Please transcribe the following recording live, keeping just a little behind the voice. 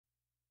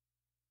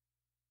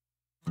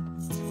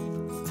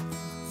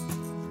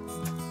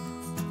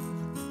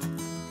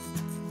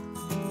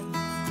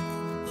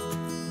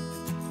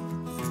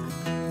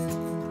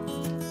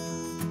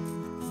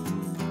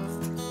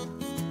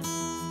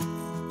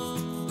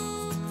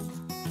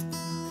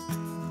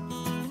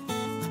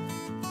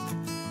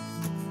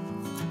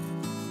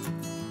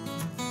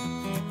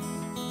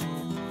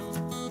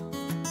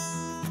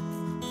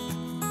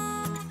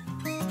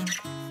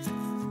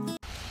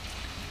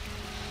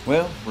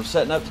Well, we're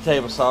setting up the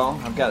table saw.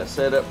 I've got it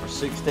set up for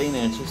 16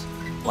 inches.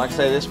 Like I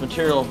say, this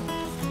material,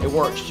 it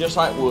works just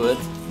like wood.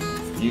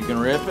 You can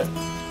rip it.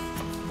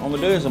 What I'm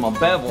gonna do is I'm gonna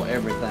bevel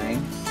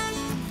everything.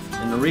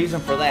 And the reason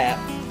for that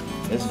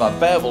is if I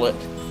bevel it,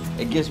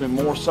 it gives me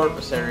more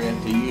surface area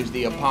to use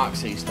the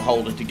epoxies to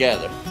hold it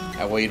together.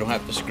 That way you don't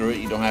have to screw it,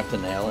 you don't have to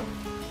nail it.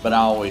 But I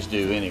always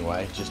do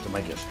anyway, just to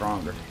make it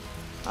stronger.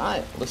 All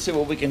right, let's see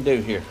what we can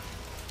do here.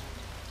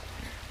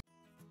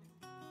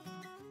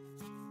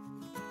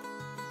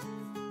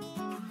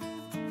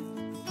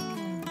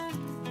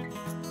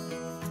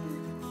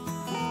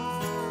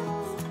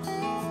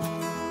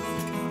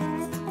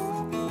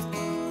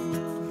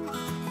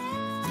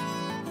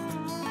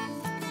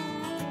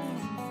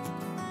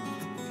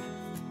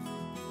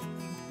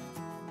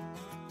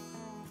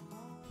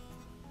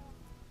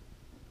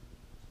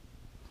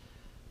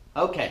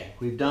 Okay,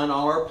 we've done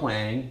all our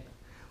planning.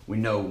 We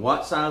know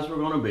what size we're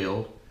going to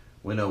build.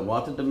 We know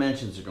what the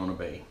dimensions are going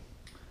to be.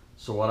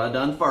 So what I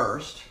done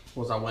first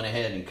was I went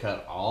ahead and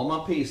cut all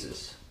my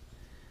pieces.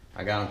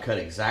 I got them cut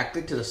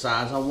exactly to the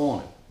size I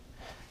wanted.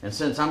 And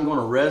since I'm going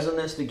to resin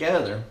this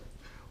together,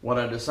 what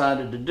I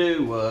decided to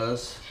do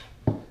was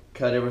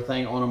cut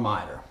everything on a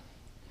miter.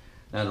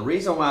 Now the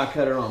reason why I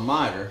cut it on a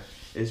miter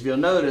is if you'll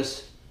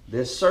notice,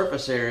 this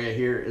surface area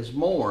here is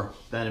more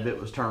than if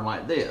it was turned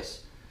like this.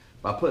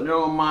 By putting it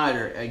on a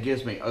miter, it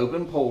gives me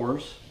open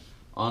pores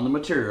on the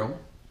material,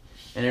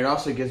 and it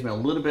also gives me a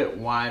little bit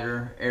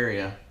wider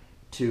area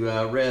to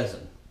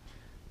resin.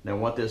 Now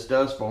what this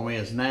does for me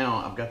is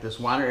now I've got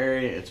this wider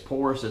area, it's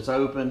porous, it's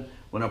open.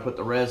 When I put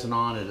the resin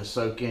on, it'll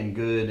soak in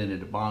good and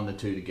it'll bond the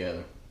two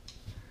together.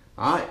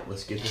 All right,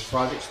 let's get this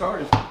project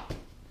started.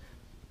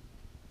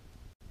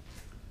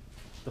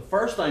 The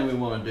first thing we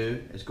want to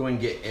do is go and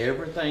get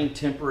everything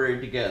temporary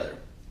together.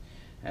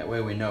 That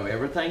way we know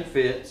everything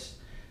fits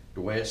the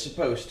way it's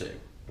supposed to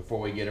before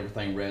we get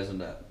everything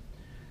resined up.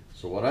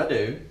 So what I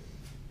do,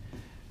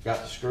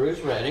 got the screws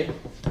ready,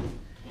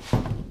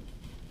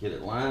 get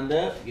it lined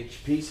up, get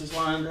your pieces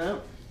lined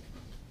up.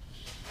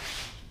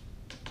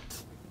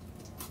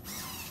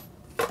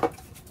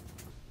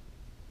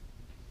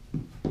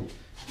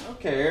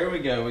 Okay, here we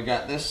go. We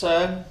got this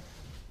side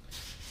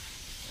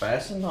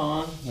fastened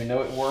on. We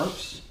know it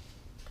works.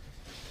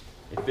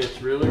 It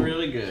fits really,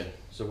 really good.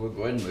 So we'll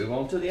go ahead and move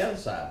on to the other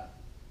side.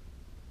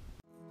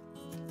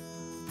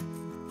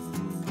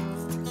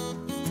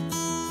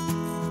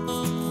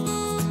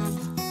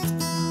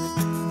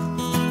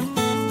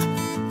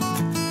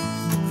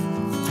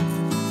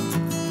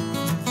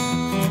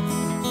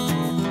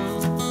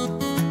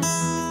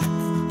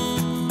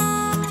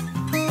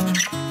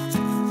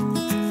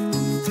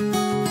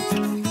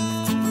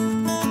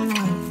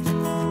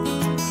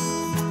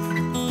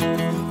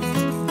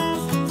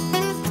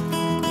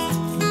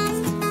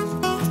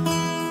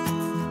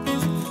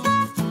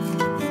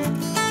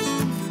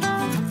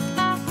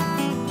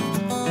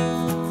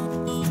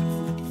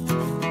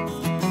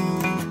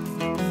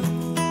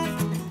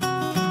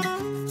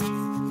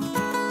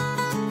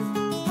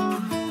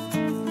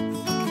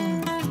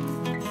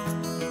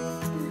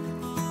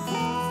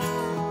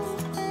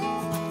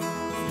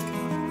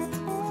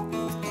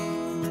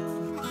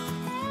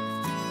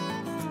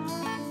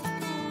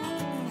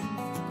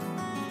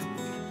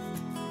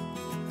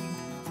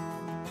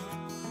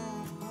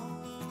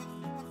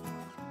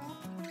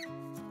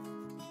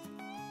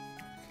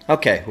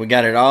 Okay, we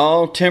got it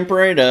all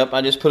temporaried up.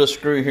 I just put a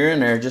screw here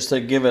and there just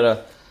to give it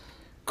a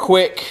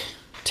quick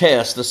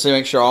test to see,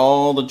 make sure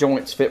all the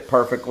joints fit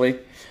perfectly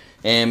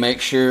and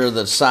make sure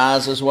the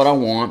size is what I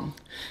want.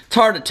 It's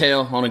hard to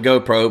tell on a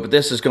GoPro, but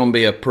this is going to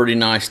be a pretty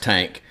nice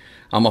tank.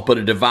 I'm going to put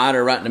a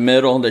divider right in the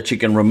middle that you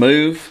can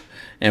remove,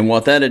 and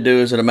what that'll do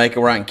is it'll make it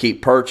where I can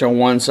keep perch on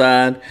one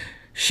side,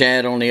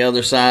 shad on the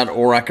other side,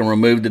 or I can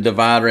remove the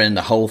divider and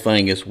the whole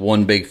thing is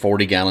one big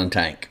 40-gallon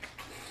tank.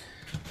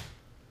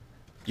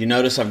 You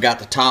notice I've got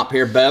the top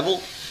here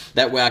beveled.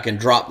 That way I can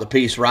drop the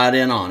piece right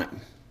in on it.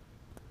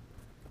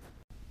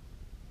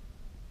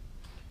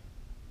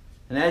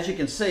 And as you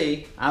can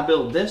see, I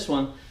built this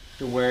one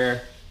to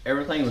where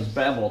everything was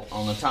beveled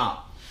on the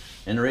top.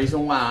 And the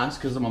reason why is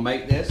because I'm going to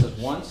make this as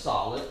one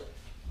solid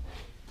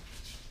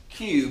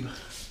cube.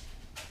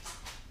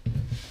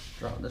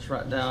 Drop this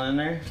right down in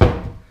there.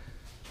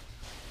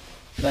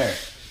 There.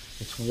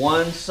 It's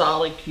one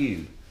solid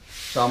cube.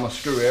 So I'm going to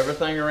screw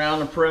everything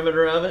around the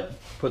perimeter of it,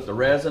 put the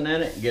resin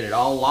in it, get it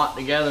all locked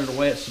together the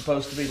way it's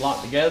supposed to be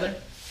locked together.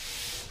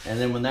 And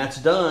then when that's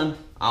done,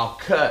 I'll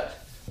cut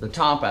the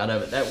top out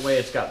of it. That way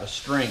it's got the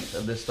strength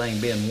of this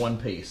thing being one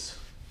piece.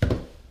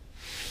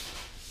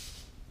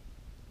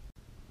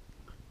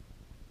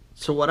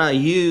 So what I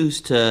use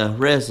to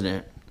resin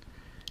it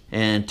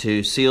and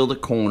to seal the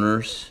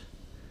corners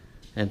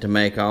and to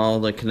make all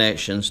the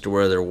connections to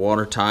where they're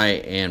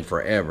watertight and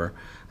forever,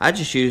 I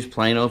just use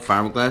plain old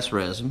fiberglass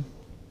resin.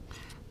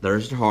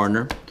 There's the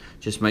hardener.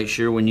 Just make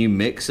sure when you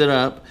mix it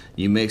up,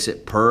 you mix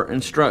it per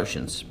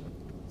instructions.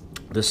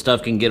 This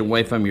stuff can get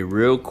away from you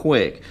real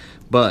quick,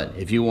 but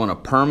if you want a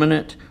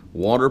permanent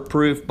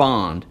waterproof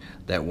bond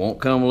that won't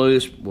come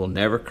loose, will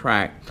never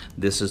crack,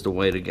 this is the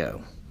way to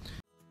go.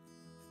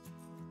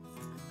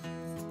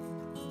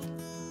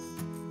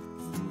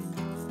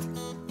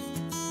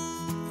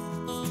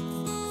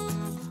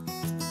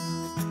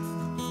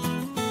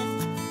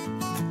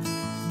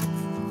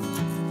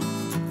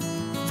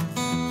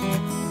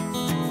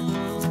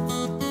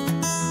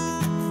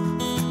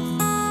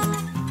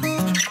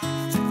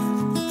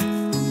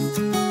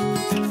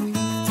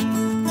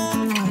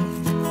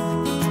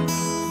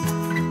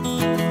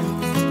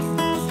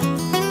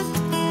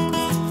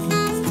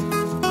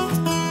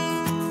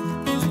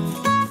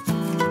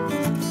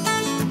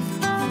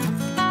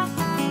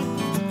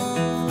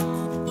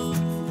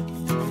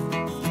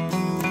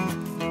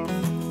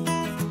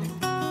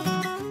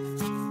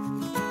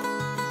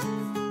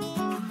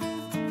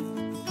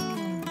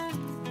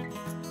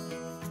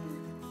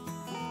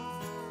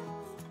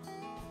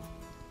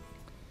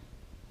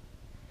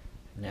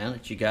 Now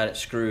that you got it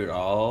screwed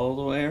all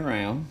the way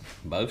around,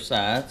 both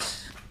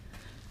sides,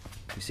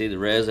 you see the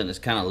resin is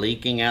kind of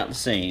leaking out the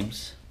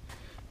seams,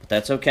 but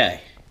that's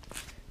okay.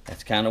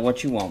 That's kind of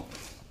what you want.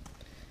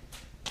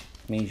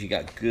 Means you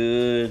got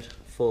good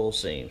full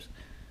seams.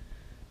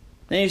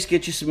 Then you just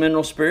get you some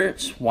mineral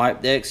spirits,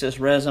 wipe the excess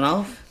resin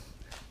off,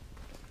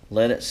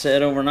 let it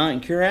set overnight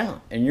and cure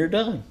out, and you're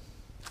done.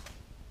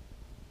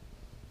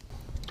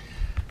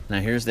 Now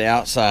here's the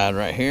outside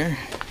right here.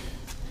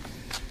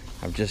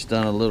 I've just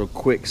done a little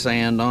quick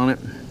sand on it.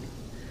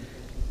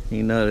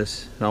 You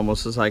notice it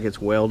almost looks like it's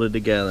welded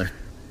together.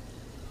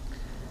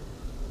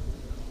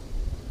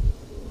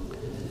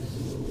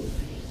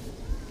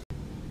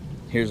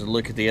 Here's a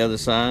look at the other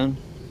side.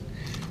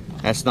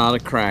 That's not a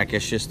crack,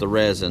 it's just the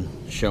resin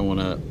showing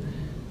up.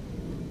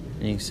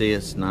 And you can see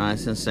it's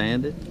nice and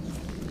sanded.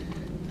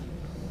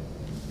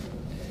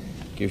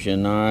 Gives you a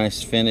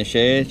nice finish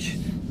edge.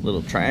 A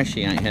little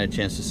trashy, I ain't had a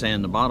chance to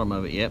sand the bottom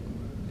of it yet.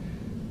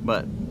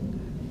 But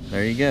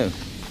there you go.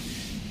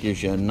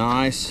 Gives you a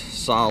nice,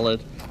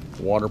 solid,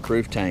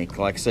 waterproof tank.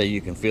 Like I say,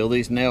 you can fill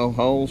these nail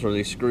holes or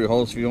these screw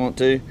holes if you want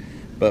to.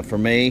 But for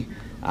me,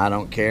 I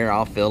don't care.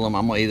 I'll fill them.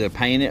 I'm going to either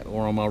paint it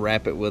or I'm going to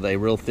wrap it with a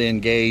real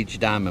thin gauge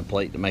diamond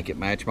plate to make it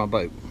match my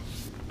boat.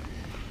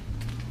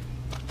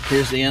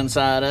 Here's the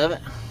inside of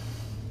it.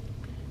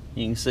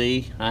 You can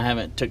see I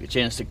haven't took a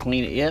chance to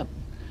clean it yet,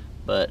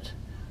 but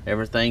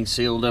everything's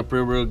sealed up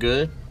real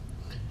good.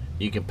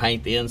 You can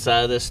paint the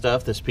inside of this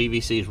stuff. This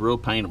PVC is real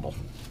paintable.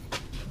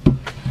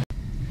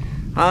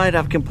 Alright,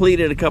 I've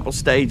completed a couple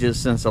stages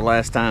since the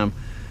last time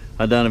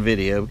I done a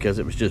video because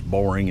it was just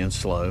boring and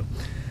slow.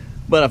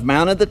 But I've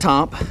mounted the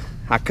top.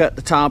 I cut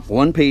the top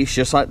one piece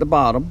just like the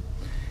bottom.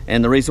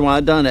 And the reason why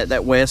I've done it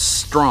that way is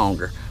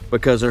stronger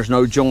because there's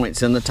no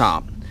joints in the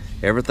top.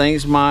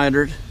 Everything's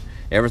mitered,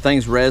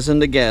 everything's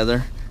resin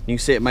together. You can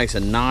see it makes a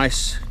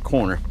nice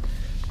corner.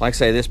 Like I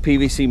say, this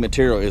PVC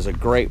material is a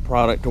great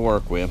product to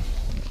work with.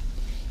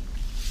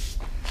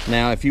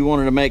 Now, if you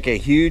wanted to make a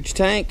huge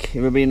tank,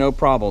 it would be no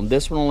problem.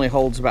 This one only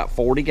holds about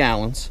 40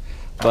 gallons,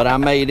 but I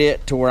made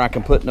it to where I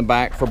can put in the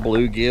back for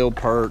bluegill,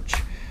 perch,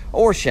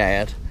 or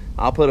shad.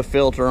 I'll put a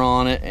filter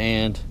on it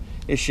and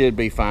it should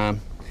be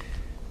fine.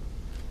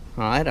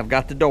 Alright, I've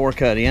got the door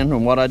cut in,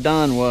 and what I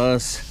done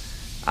was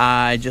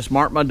I just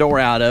marked my door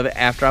out of it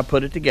after I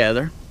put it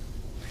together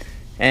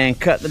and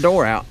cut the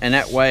door out, and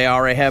that way I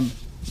already have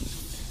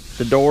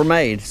the door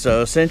made.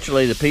 So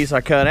essentially the piece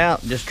I cut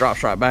out just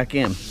drops right back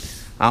in.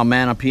 I'll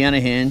mount a piano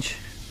hinge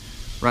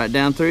right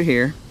down through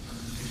here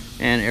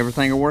and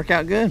everything will work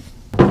out good.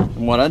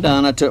 And what I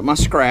done, I took my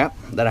scrap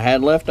that I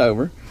had left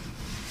over,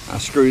 I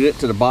screwed it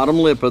to the bottom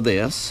lip of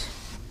this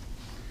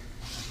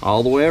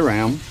all the way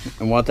around,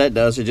 and what that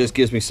does, it just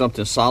gives me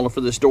something solid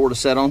for this door to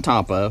set on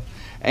top of,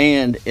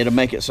 and it'll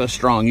make it so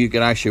strong you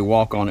could actually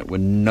walk on it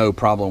with no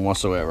problem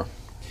whatsoever.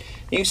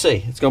 You can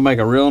see it's gonna make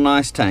a real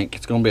nice tank.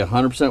 It's gonna be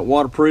 100%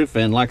 waterproof,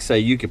 and like I say,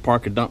 you could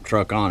park a dump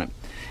truck on it.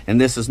 And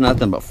this is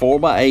nothing but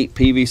 4x8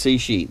 PVC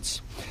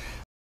sheets.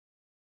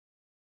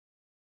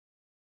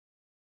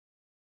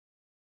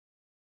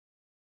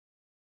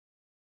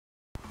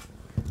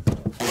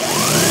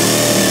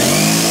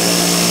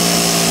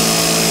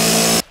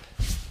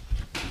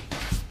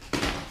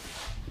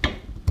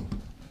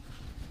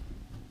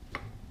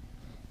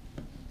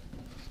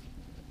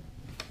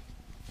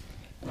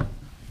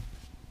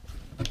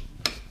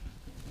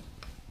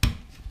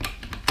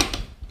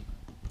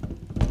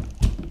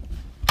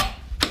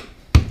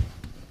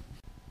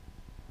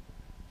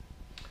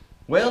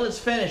 Well, it's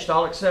finished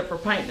all except for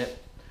painting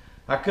it.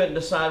 I couldn't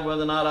decide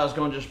whether or not I was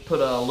going to just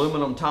put an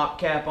aluminum top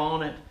cap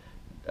on it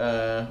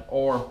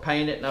or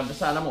paint it, and I've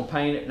decided I'm going to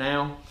paint it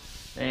now,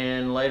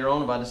 and later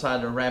on if I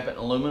decide to wrap it in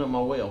aluminum,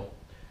 I will.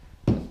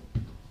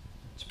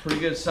 It's a pretty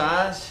good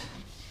size.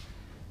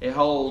 It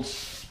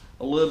holds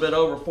a little bit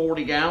over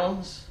 40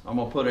 gallons. I'm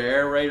going to put an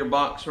aerator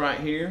box right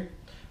here,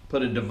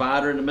 put a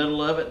divider in the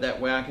middle of it,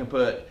 that way I can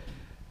put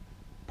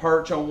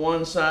perch on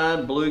one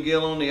side,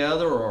 bluegill on the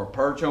other, or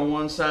perch on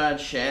one side,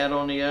 shad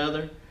on the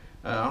other.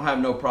 I'll have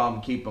no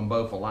problem keeping them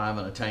both alive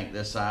in a tank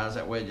this size.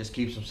 That way it just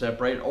keeps them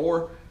separated.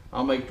 Or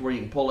I'll make it where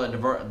you can pull that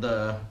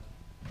the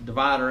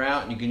divider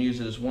out and you can use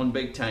it as one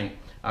big tank.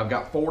 I've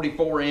got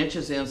 44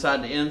 inches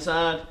inside to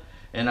inside,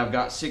 and I've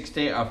got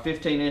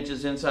 15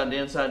 inches inside to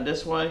inside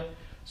this way.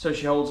 So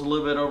she holds a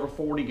little bit over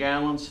 40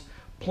 gallons.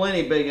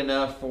 Plenty big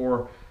enough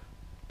for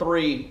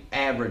 3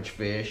 average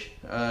fish.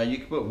 You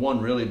could put 1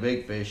 really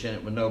big fish in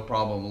it with no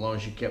problem, as long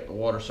as you kept the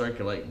water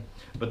circulating.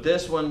 But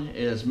this one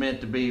is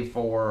meant to be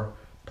for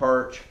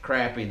perch,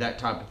 crappie, that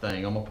type of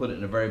thing. I'm gonna put it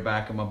in the very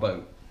back of my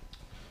boat.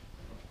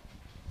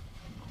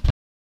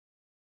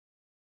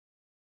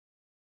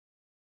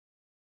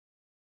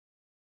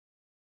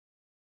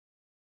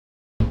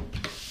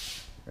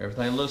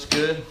 Everything looks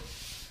good.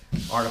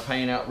 Are to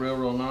paint out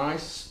real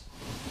nice.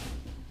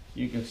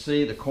 You can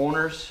see the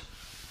corners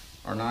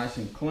are nice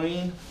and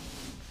clean.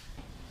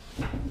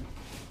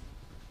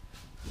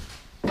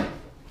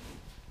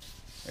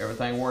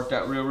 Everything worked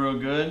out real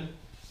good.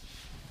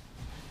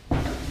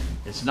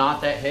 It's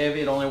not that heavy.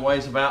 It only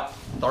weighs about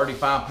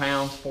 35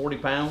 pounds, 40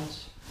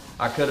 pounds.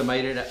 I could have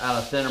made it out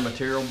of thinner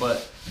material,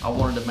 but I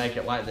wanted to make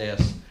it like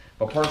this.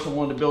 If a person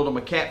wanted to build them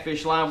a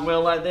catfish live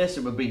well like this,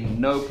 it would be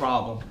no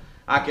problem.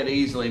 I could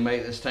easily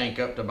make this tank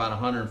up to about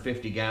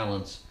 150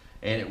 gallons,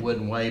 and it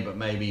wouldn't weigh but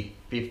maybe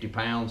 50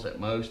 pounds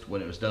at most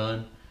when it was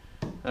done.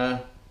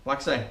 Like I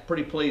say,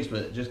 pretty pleased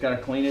with it. Just got to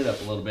clean it up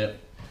a little bit.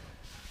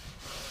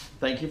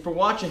 Thank you for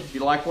watching. If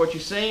you like what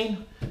you've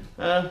seen,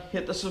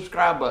 hit the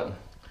subscribe button.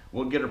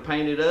 We'll get her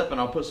painted up,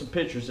 and I'll put some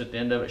pictures at the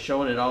end of it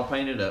showing it all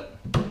painted up.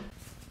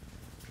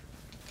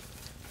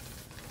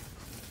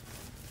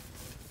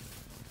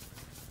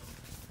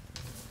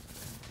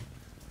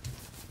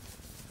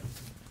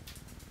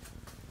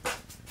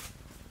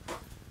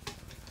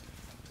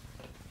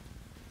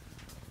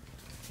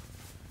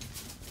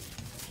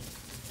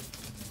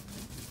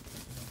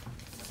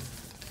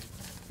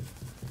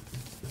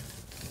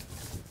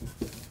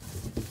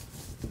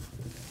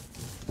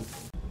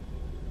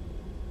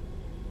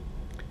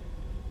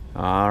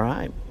 All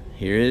right,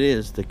 here it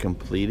is, the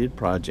completed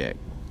project.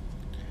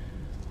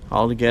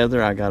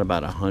 Altogether, I got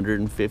about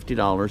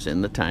 $150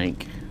 in the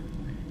tank.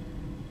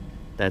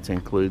 That's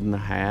including the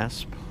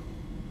hasp.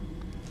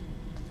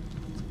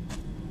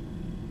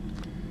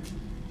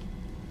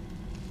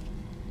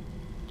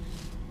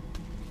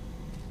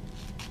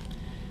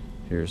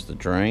 Here's the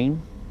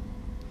drain.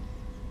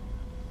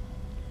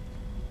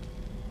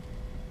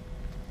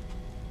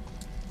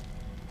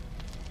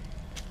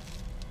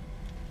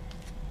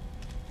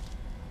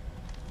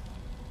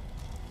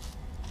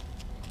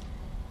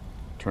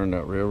 Turned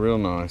out real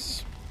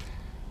nice.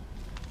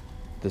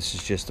 This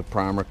is just the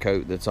primer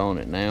coat that's on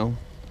it now.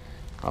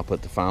 I'll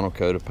put the final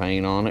coat of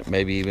paint on it,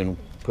 maybe even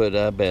put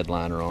a bed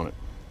liner on it.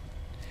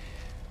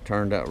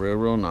 Turned out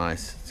real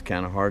nice. It's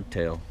kind of hard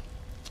to tell.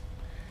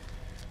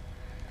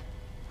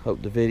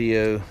 Hope the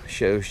video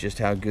shows just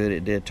how good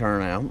it did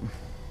turn out.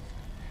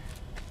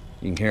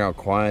 You can hear how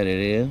quiet it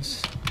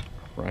is.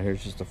 Right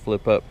here's just a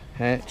flip up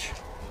hatch.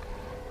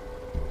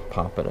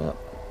 Pop it up.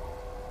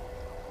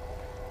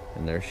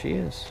 And there she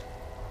is.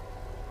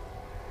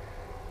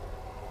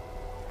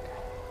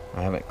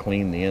 I haven't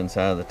cleaned the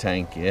inside of the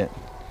tank yet.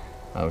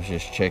 I was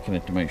just checking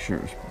it to make sure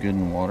it was good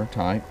and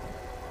watertight.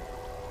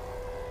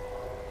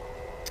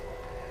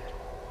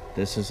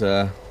 This is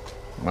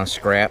my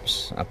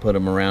scraps. I put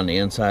them around the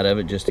inside of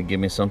it just to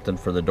give me something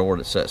for the door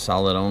to set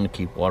solid on to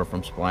keep water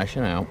from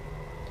splashing out.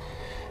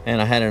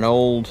 And I had an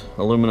old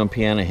aluminum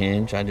piano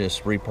hinge. I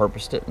just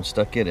repurposed it and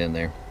stuck it in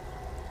there.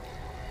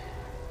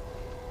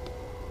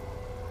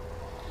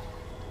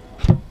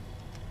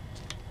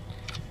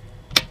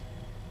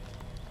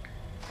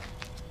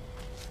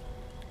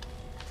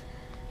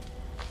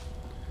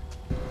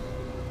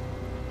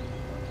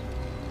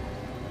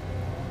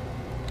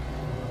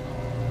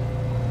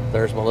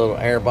 There's my little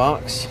air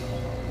box,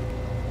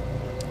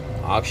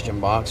 oxygen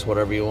box,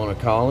 whatever you want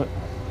to call it.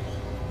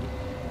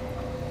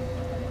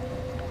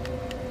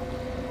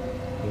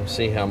 You can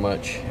see how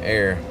much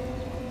air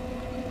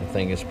the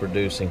thing is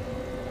producing.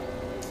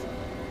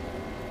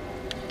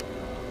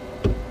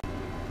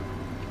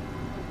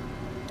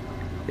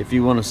 If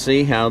you want to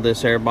see how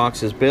this air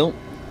box is built,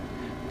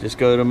 just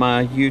go to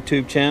my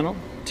YouTube channel,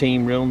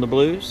 Team Reelin the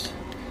Blues.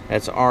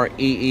 That's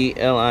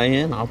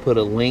R-E-E-L-I-N. I'll put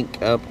a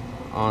link up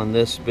on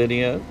this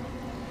video,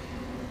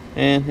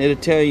 and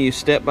it'll tell you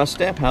step by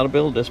step how to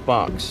build this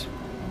box.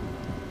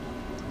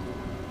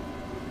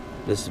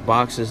 This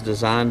box is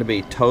designed to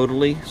be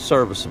totally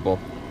serviceable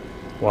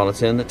while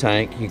it's in the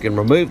tank. You can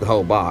remove the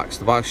whole box.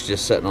 The box is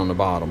just sitting on the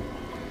bottom,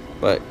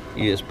 but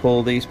you just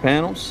pull these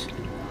panels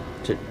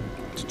to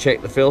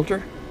check the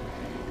filter.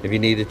 If you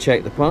need to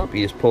check the pump,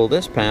 you just pull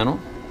this panel,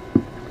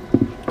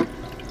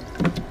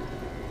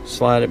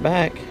 slide it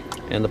back,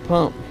 and the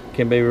pump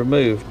can be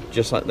removed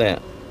just like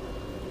that.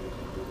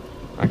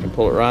 I can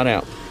pull it right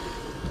out,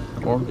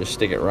 or just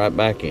stick it right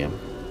back in.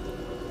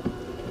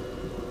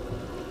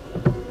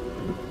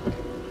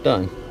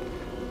 Done.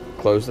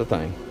 Close the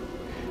thing.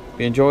 If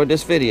you enjoyed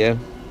this video,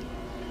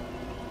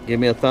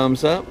 give me a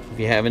thumbs up. If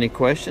you have any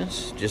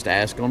questions, just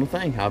ask on the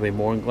thing. I'll be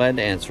more than glad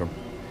to answer them.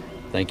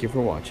 Thank you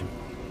for watching.